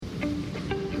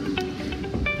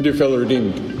Dear fellow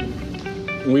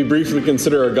redeemed, we briefly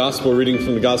consider our gospel reading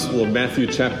from the Gospel of Matthew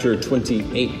chapter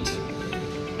 28.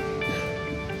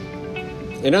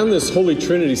 And on this Holy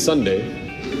Trinity Sunday,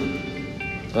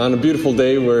 on a beautiful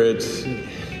day where it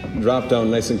dropped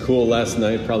down nice and cool last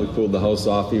night, probably cooled the house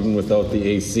off even without the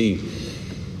AC,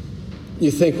 you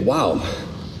think, wow,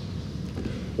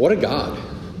 what a God.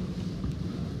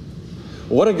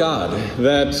 What a God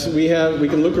that we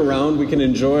can look around, we can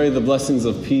enjoy the blessings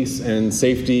of peace and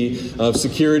safety, of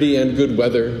security and good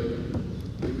weather,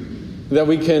 that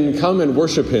we can come and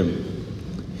worship Him.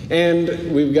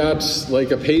 And we've got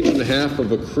like a page and a half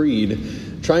of a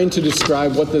creed trying to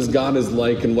describe what this God is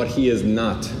like and what He is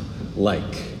not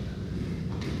like.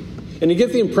 And you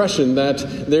get the impression that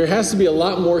there has to be a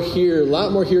lot more here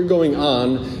going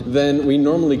on than we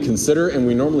normally consider and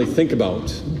we normally think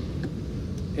about.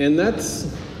 And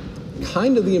that's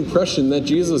kind of the impression that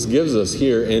Jesus gives us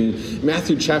here in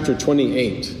Matthew chapter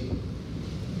 28.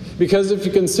 Because if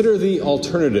you consider the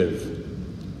alternative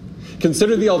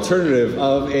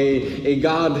of a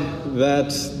God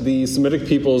that the Semitic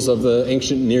peoples of the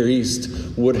ancient Near East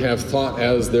would have thought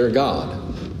as their God.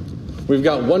 We've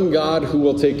got one God who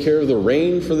will take care of the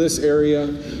rain for this area,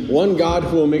 one God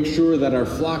who will make sure that our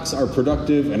flocks are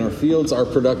productive and our fields are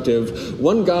productive,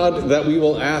 one God that we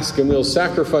will ask and we'll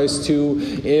sacrifice to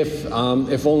if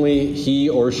only He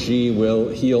or she will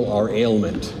heal our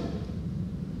ailment.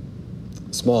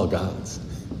 Small gods,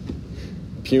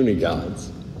 puny gods,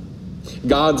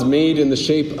 gods made in the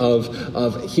shape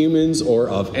of humans or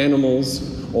of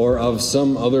animals or of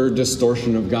some other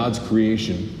distortion of God's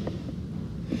creation.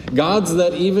 Gods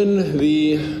that even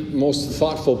the most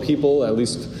thoughtful people, at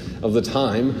least of the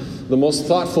time, the most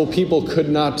thoughtful people could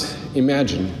not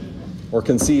imagine or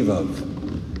conceive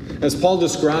of. As Paul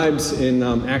describes in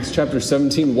Acts chapter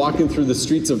 17, walking through the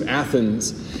streets of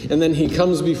Athens, and then he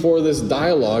comes before this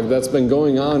dialogue that's been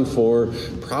going on for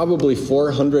probably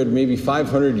 400, maybe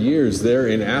 500 years there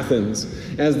in Athens,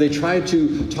 as they try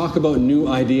to talk about new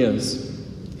ideas.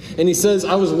 And he says,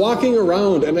 I was walking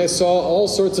around and I saw all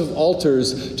sorts of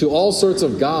altars to all sorts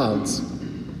of gods.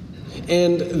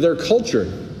 And their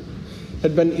culture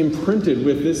had been imprinted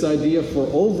with this idea for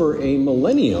over a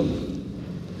millennium.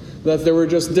 That there were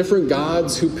just different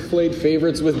gods who played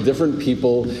favorites with different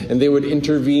people, and they would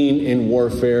intervene in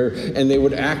warfare, and they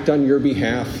would act on your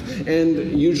behalf.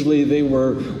 And usually they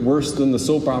were worse than the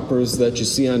soap operas that you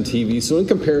see on TV. So in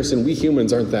comparison, we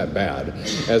humans aren't that bad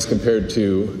as compared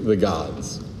to the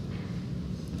gods.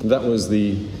 That was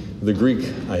the Greek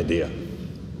idea.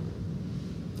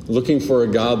 Looking for a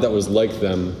God that was like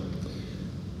them,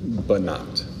 but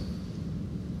not.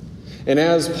 And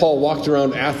as Paul walked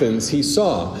around Athens, he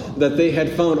saw that they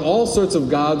had found all sorts of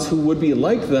gods who would be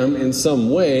like them in some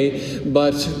way,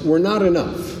 but were not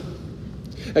enough.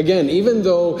 Again, even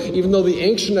though the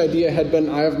ancient idea had been,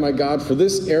 I have my God for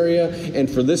this area and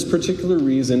for this particular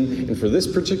reason and for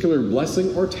this particular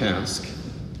blessing or task,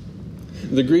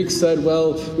 the Greeks said,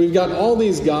 well, we've got all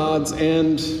these gods,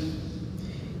 and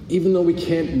even though we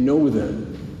can't know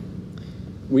them,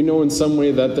 we know in some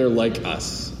way that they're like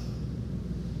us.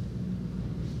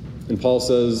 And Paul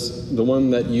says, the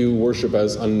one that you worship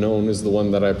as unknown is the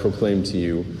one that I proclaim to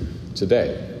you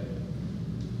today.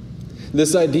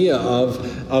 This idea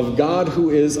of God who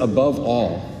is above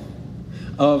all,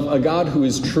 of a God who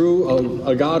is true, of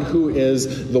a God who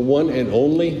is the one and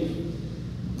only,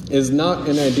 is not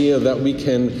an idea that we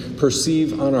can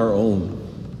perceive on our own.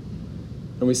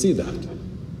 And we see that.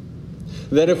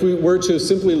 That if we were to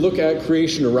simply look at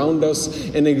creation around us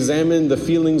and examine the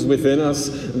feelings within us,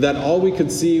 that all we could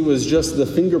see was just the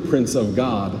fingerprints of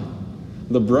God,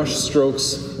 the brush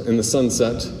strokes in the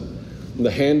sunset, the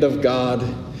hand of God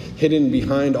hidden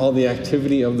behind all the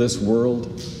activity of this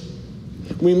world,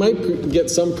 we might get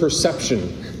some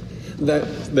perception that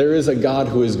there is a God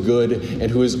who is good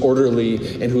and who is orderly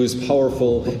and who is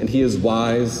powerful and He is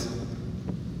wise.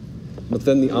 But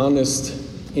then the honest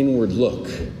inward look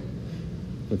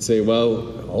would say,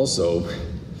 well, also,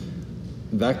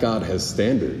 that God has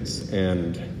standards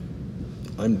and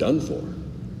I'm done for.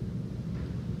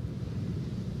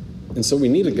 And so we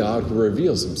need a God who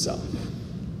reveals Himself.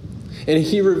 And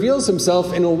He reveals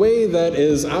Himself in a way that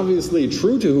is obviously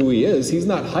true to who He is. He's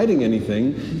not hiding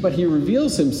anything, but He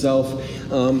reveals Himself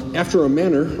after a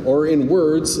manner or in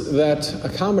words that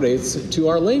accommodates to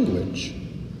our language.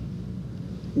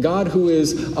 God who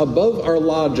is above our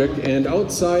logic and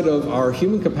outside of our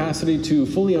human capacity to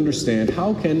fully understand.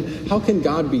 How can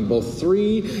God be both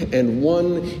three and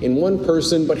one in one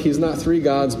person, but He's not three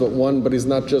gods but one, but He's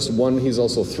not just one, He's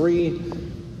also three?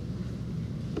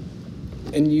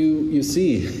 And you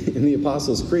see in the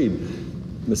Apostles' Creed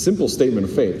The simple statement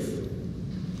of faith.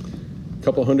 A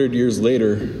couple hundred years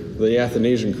later, the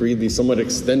Athanasian Creed, the somewhat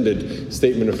extended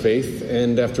statement of faith,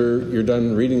 and after you're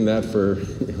done reading that for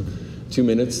 2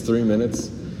 minutes, 3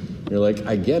 minutes, you're like,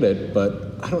 I get it,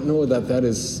 but I don't know that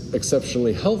is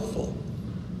exceptionally helpful.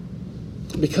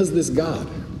 Because this God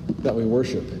that we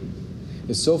worship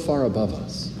is so far above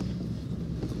us,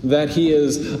 that he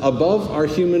is above our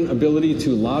human ability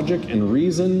to logic and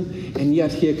reason, and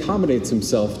yet he accommodates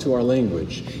himself to our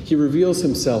language. He reveals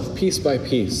himself piece by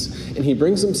piece, and he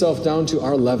brings himself down to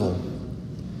our level.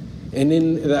 And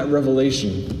in that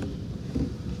revelation,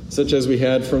 such as we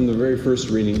had from the very first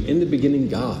reading, in the beginning,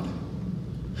 God.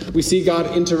 We see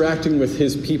God interacting with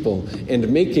his people and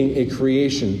making a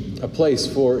creation, a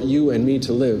place for you and me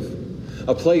to live,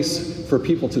 a place for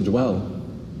people to dwell.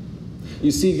 You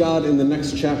see God in the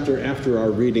next chapter after our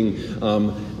reading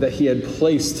that he had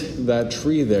placed that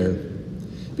tree there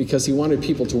because he wanted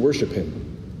people to worship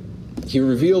him. He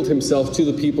revealed himself to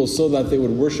the people so that they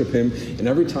would worship him, and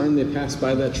every time they passed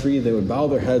by that tree, they would bow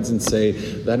their heads and say,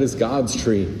 that is God's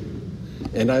tree.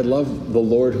 And I love the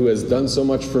Lord who has done so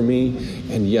much for me,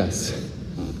 and yes,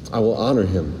 I will honor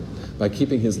him by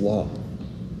keeping his law.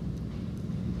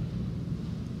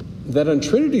 That on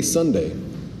Trinity Sunday,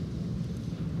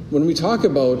 when we talk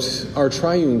about our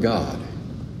triune God,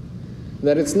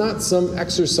 that it's not some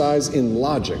exercise in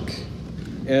logic,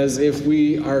 as if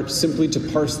we are simply to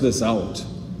parse this out.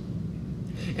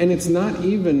 And it's not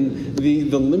even the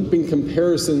limping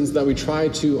comparisons that we try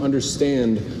to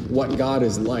understand what God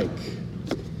is like.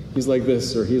 He's like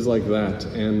this or he's like that,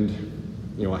 and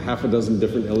a half a dozen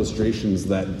different illustrations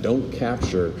that don't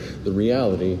capture the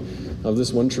reality of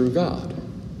this one true God.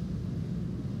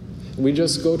 We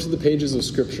just go to the pages of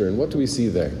Scripture, and what do we see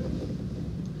there?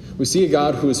 We see a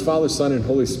God who is Father, Son, and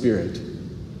Holy Spirit,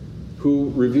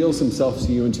 who reveals himself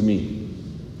to you and to me.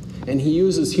 And he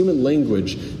uses human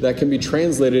language that can be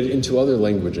translated into other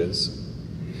languages.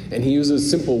 And he uses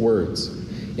simple words.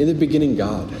 In the beginning,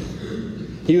 God.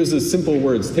 He uses simple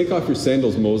words. Take off your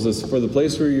sandals, Moses, for the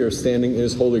place where you are standing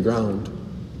is holy ground.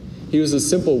 He uses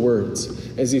simple words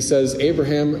as he says,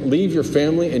 Abraham, leave your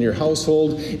family and your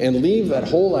household and leave that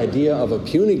whole idea of a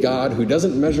puny God who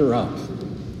doesn't measure up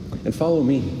and follow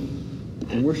me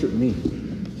and worship me.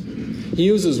 He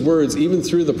uses words even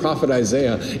through the prophet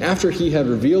Isaiah after he had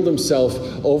revealed himself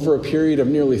over a period of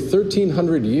nearly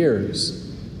 1,300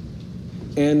 years.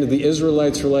 And the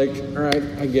Israelites were like, all right,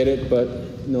 I get it, but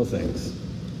no thanks.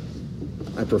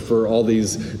 I prefer all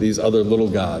these other little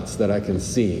gods that I can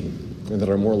see and that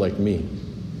are more like me.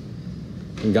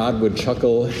 And God would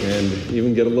chuckle and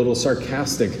even get a little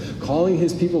sarcastic, calling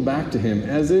his people back to him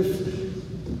as if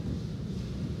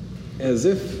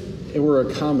it were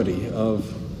a comedy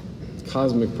of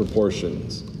cosmic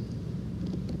proportions.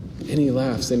 And he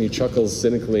laughs and he chuckles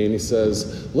cynically and he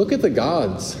says, look at the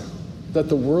gods that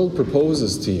the world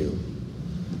proposes to you.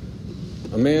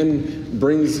 A man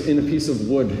brings in a piece of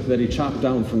wood that he chopped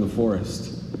down from the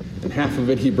forest. And half of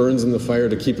it he burns in the fire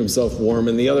to keep himself warm,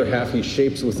 and the other half he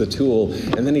shapes with a tool,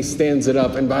 and then he stands it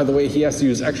up, and by the way, he has to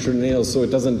use extra nails so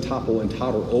it doesn't topple and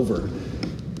totter over.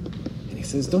 And he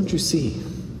says, don't you see?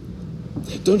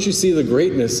 Don't you see the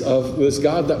greatness of this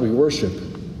God that we worship?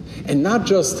 And not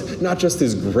just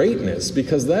his greatness,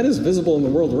 because that is visible in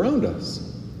the world around us,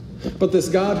 but this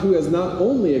God who has not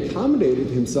only accommodated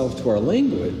himself to our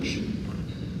language,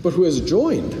 but who has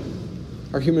joined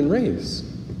our human race.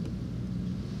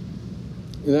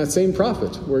 In that same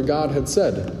prophet, where God had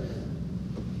said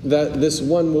that this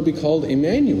one will be called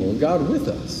Emmanuel, God with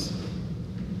us.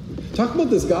 Talk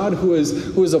about this God who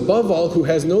is above all, who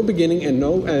has no beginning and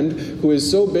no end, who is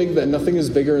so big that nothing is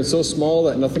bigger and so small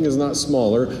that nothing is not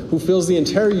smaller, who fills the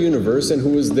entire universe and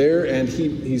who was there and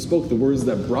he spoke the words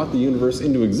that brought the universe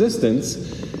into existence,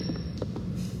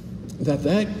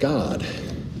 that God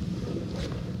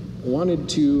wanted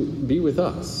to be with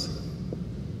us.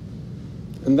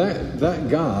 And that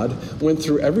God went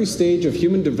through every stage of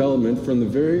human development from the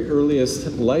very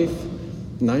earliest life,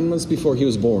 9 months before he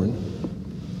was born.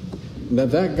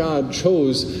 That God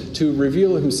chose to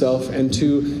reveal himself and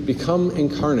to become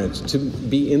incarnate, to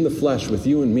be in the flesh with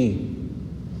you and me.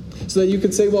 So that you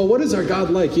could say, well, what is our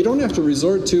God like? You don't have to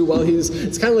resort to, well,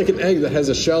 it's kind of like an egg that has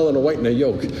a shell and a white and a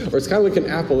yolk. Or it's kind of like an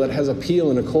apple that has a peel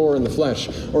and a core in the flesh.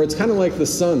 Or it's kind of like the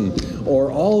sun.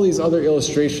 Or all these other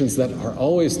illustrations that are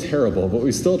always terrible, but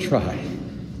we still try.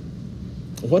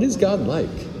 What is God like?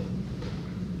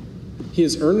 He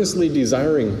is earnestly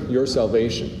desiring your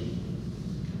salvation.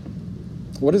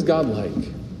 What is God like?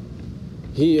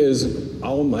 He is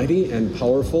almighty and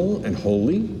powerful and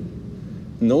holy.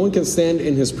 No one can stand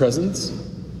in his presence.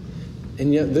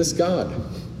 And yet this God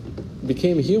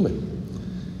became a human,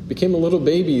 became a little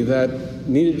baby that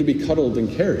needed to be cuddled and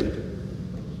carried.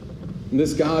 And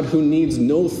this God who needs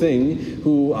no thing,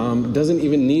 who doesn't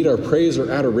even need our praise or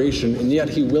adoration, and yet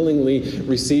he willingly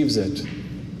receives it.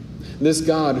 This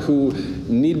God who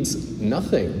needs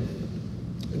nothing,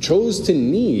 chose to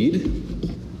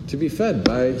need to be fed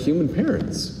by human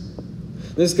parents.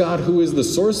 This God who is the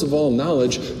source of all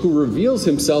knowledge, who reveals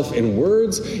himself in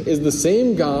words, is the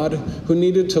same God who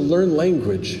needed to learn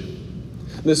language.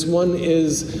 This one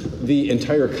is the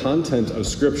entire content of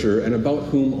Scripture, and about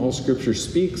whom all Scripture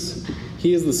speaks.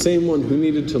 He is the same one who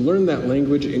needed to learn that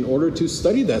language in order to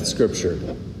study that Scripture,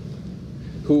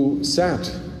 who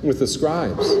sat with the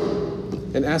scribes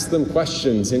and asked them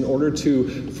questions in order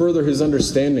to further his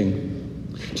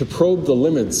understanding, to probe the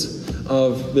limits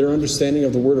of their understanding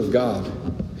of the Word of God,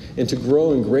 and to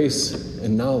grow in grace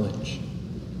and knowledge.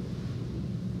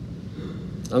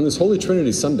 On this Holy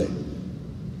Trinity Sunday,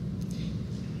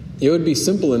 it would be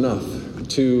simple enough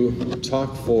to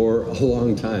talk for a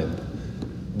long time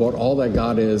about all that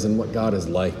God is and what God is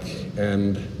like,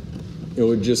 and it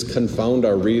would just confound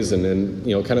our reason. And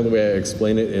kind of the way I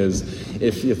explain it is,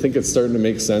 if you think it's starting to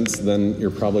make sense, then you're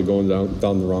probably going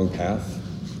down the wrong path.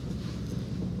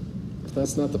 But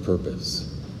that's not the purpose.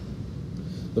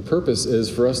 The purpose is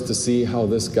for us to see how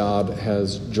this God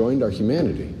has joined our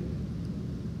humanity,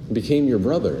 became your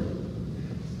brother,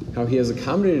 how he has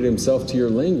accommodated himself to your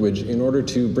language in order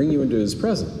to bring you into his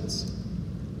presence.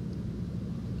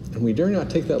 And we dare not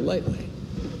take that lightly,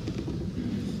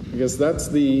 because that's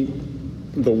the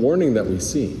warning that we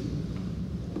see,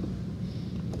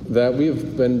 that we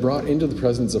have been brought into the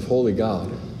presence of holy God.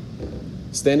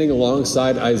 Standing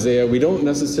alongside Isaiah, we don't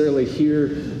necessarily hear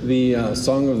the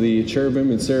song of the cherubim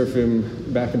and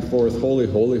seraphim back and forth, holy,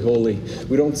 holy, holy.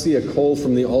 We don't see a coal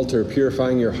from the altar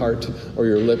purifying your heart or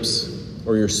your lips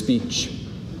or your speech.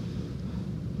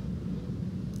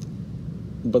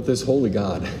 But this holy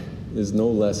God is no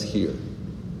less here.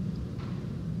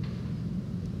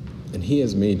 And he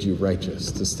has made you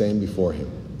righteous to stand before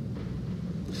him.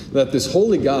 That this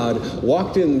holy God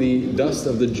walked in the dust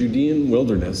of the Judean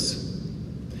wilderness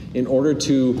in order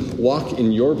to walk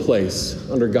in your place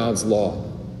under God's law.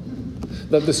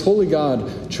 That this holy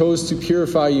God chose to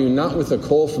purify you not with a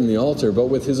coal from the altar, but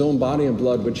with his own body and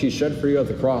blood, which he shed for you at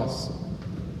the cross,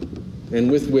 and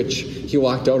with which he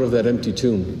walked out of that empty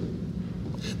tomb.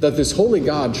 That this holy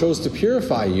God chose to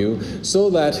purify you so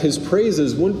that his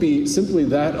praises wouldn't be simply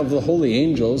that of the holy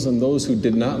angels and those who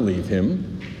did not leave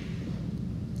him,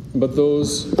 but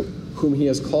those whom he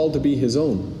has called to be his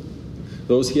own,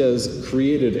 those he has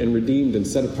created and redeemed and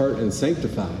set apart and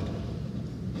sanctified.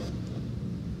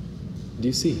 Do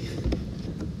you see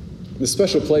the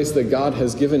special place that God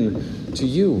has given to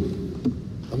you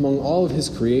among all of his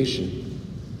creation?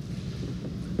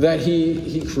 That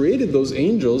he created those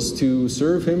angels to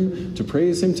serve him, to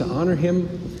praise him, to honor him.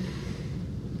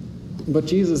 But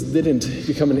Jesus didn't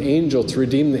become an angel to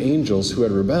redeem the angels who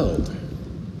had rebelled.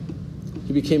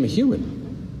 He became a human,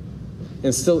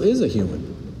 and still is a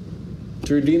human,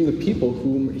 to redeem the people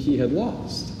whom he had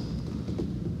lost.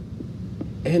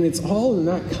 And it's all in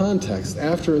that context,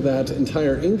 after that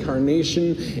entire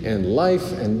incarnation and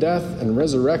life and death and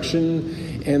resurrection,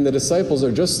 and the disciples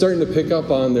are just starting to pick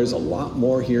up on there's a lot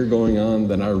more here going on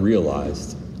than I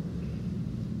realized.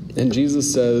 And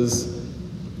Jesus says,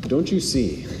 don't you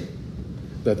see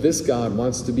that this God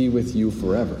wants to be with you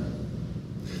forever?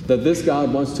 That this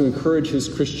God wants to encourage his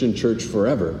Christian church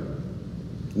forever?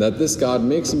 That this God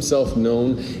makes himself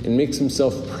known and makes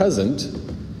himself present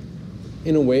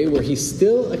in a way where he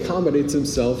still accommodates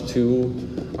himself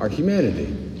to our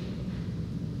humanity.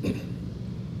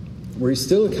 Where he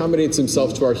still accommodates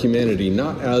himself to our humanity,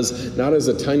 not as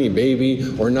a tiny baby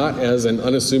or not as an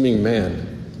unassuming man,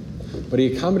 but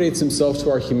he accommodates himself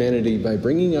to our humanity by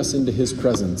bringing us into his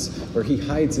presence, where he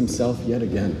hides himself yet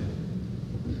again.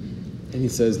 And he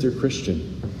says, dear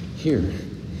Christian, here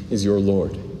is your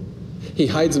Lord. He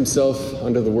hides himself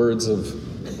under the words of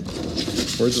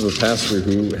a pastor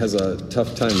who has a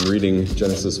tough time reading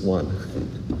Genesis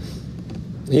 1.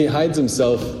 He hides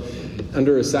himself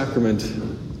under a sacrament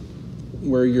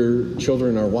where your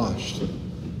children are washed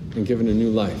and given a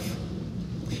new life.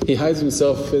 He hides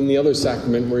himself in the other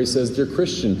sacrament where he says, dear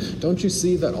Christian, don't you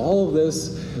see that all of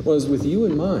this was with you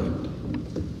in mind?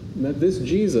 And that this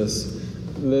Jesus,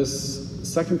 this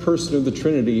second person of the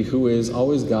Trinity, who is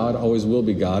always God, always will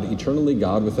be God, eternally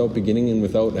God, without beginning and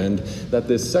without end, that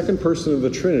this second person of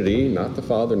the Trinity, not the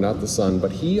Father, not the Son,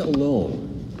 but he alone,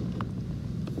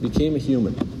 became a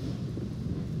human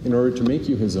in order to make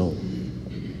you his own.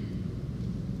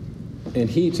 And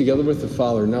he, together with the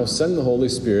Father, now send the Holy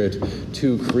Spirit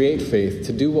to create faith,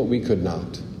 to do what we could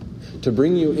not, to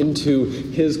bring you into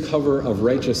his cover of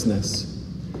righteousness.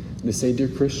 And to say, dear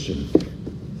Christian,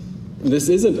 this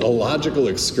isn't a logical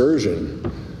excursion.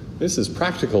 This is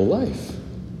practical life.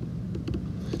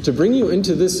 To bring you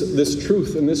into this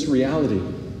truth and this reality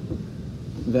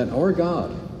that our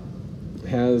God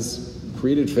has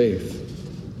created faith.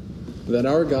 That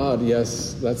our God,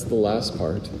 yes, that's the last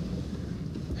part,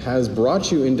 has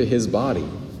brought you into his body,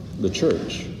 the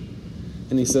church.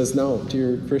 And he says, now,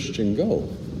 dear Christian, go.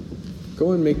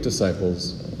 Go and make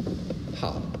disciples.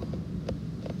 How?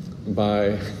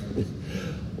 By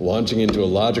launching into a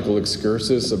logical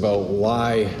excursus about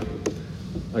why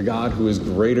a God who is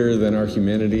greater than our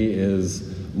humanity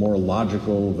is more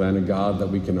logical than a God that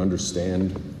we can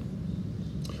understand.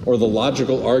 Or the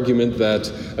logical argument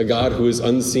that a God who is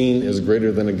unseen is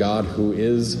greater than a God who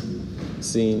is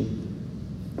seen.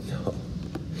 No.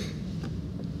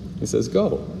 He says,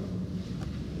 go.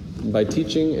 By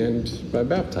teaching and by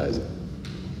baptizing.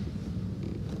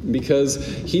 Because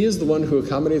he is the one who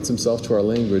accommodates himself to our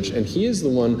language, and he is the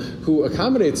one who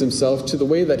accommodates himself to the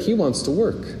way that he wants to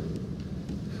work.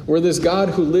 Where this God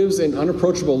who lives in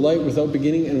unapproachable light without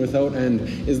beginning and without end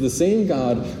is the same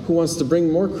God who wants to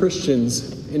bring more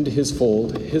Christians into his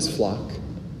fold, his flock,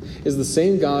 is the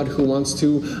same God who wants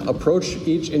to approach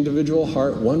each individual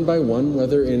heart one by one,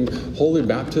 whether in holy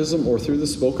baptism or through the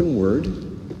spoken word,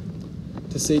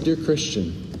 to say, dear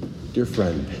Christian, dear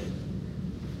friend,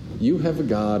 you have a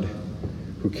God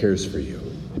who cares for you.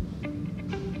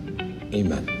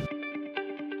 Amen.